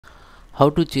How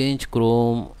to change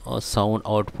Chrome sound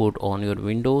output on your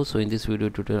Windows. So in this video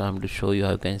tutorial I'm going to show you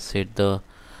how you can set the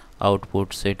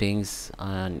output settings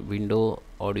and window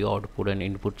audio output and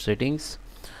input settings.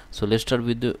 So let's start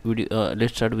with the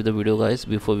video, guys.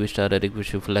 Before we start, I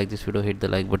request you, if you like this video, hit the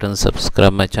like button,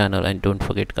 subscribe my channel, and don't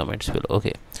forget comments below.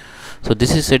 Okay, so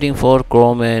this is setting for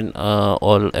Chrome and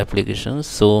all applications.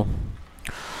 So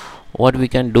what we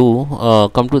can do,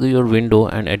 come to your window,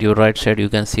 and at your right side you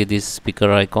can see this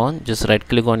speaker icon. Just right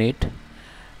click on it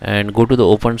and go to the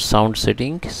open sound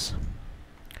settings.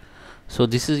 So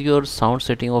this is your sound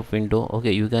setting of window.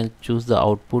 Okay, you can choose the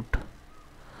output,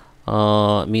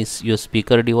 means your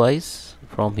speaker device.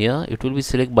 From here it will be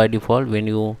select by default. When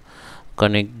you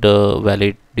connect the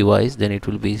valid device, then it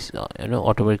will be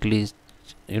automatically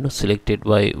selected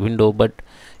by window, but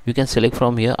you can select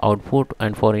from here output,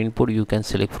 and for input you can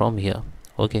select from here.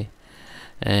 Okay,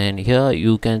 and here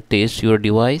you can test your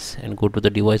device and go to the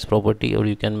device property, or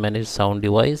you can manage sound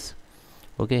device.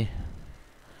 Okay,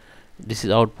 this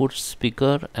is output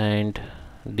speaker and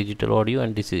digital audio,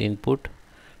 and this is input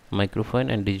microphone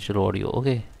and digital audio.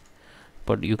 Okay,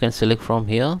 but you can select from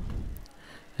here,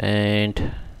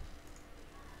 and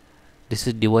this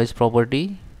is device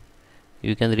property.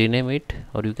 You can rename it,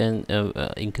 or you can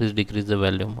increase decrease the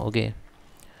volume. Okay,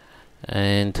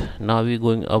 and now we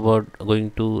going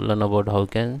to learn about how you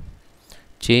can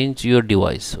change your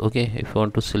device. Okay, if you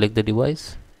want to select the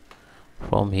device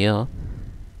from here,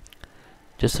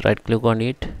 just right click on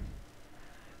it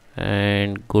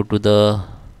and go to the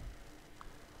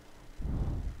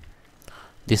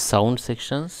sound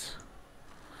sections.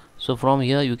 So from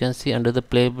here you can see under the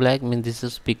playback, means this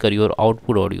is speaker, your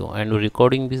output audio, and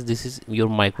recording this is your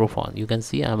microphone. You can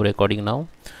see I'm recording now.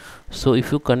 So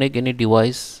if you connect any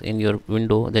device in your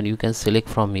window, then you can select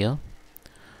from here.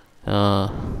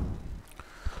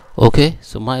 Okay,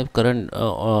 so my current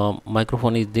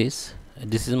microphone is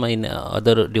this is my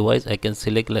other device. I can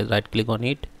select, like right click on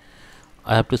it.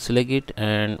 I have to select it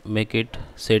and make it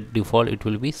set default. It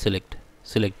will be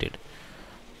selected,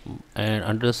 and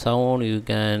under sound you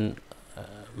can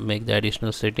make the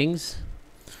additional settings.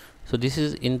 So this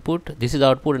is input, this is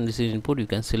output, and this is input. You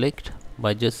can select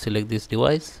by just select this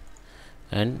device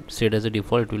and set as a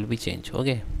default. It will be changed.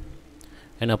 Okay,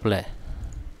 and apply.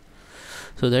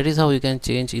 So that is how you can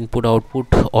change input output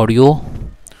audio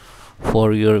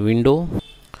for your window.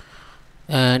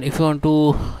 And if you want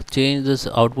to change this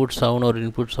output sound or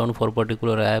input sound for a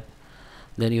particular app,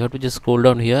 then you have to just scroll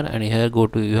down here, and here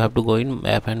you have to go in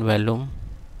app and volume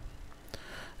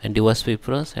and device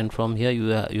preference, and from here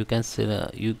you can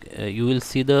you will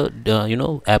see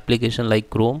the application like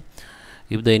Chrome.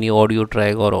 If there any audio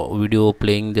track or video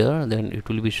playing there, then it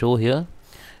will be show here,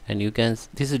 and you can,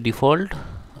 this is default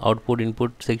output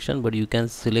input section, but you can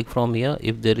select from here.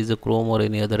 If there is a Chrome or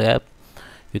any other app,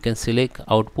 you can select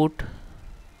output.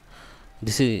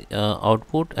 This is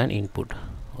output and input.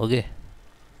 Okay,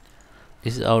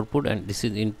 this is output and this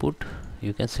is input.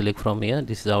 You can select from here,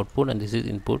 this is output and this is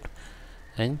input,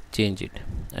 and change it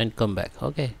and come back.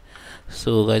 Okay,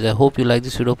 so guys, I hope you like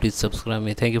this video. Please subscribe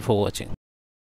me. Thank you for watching.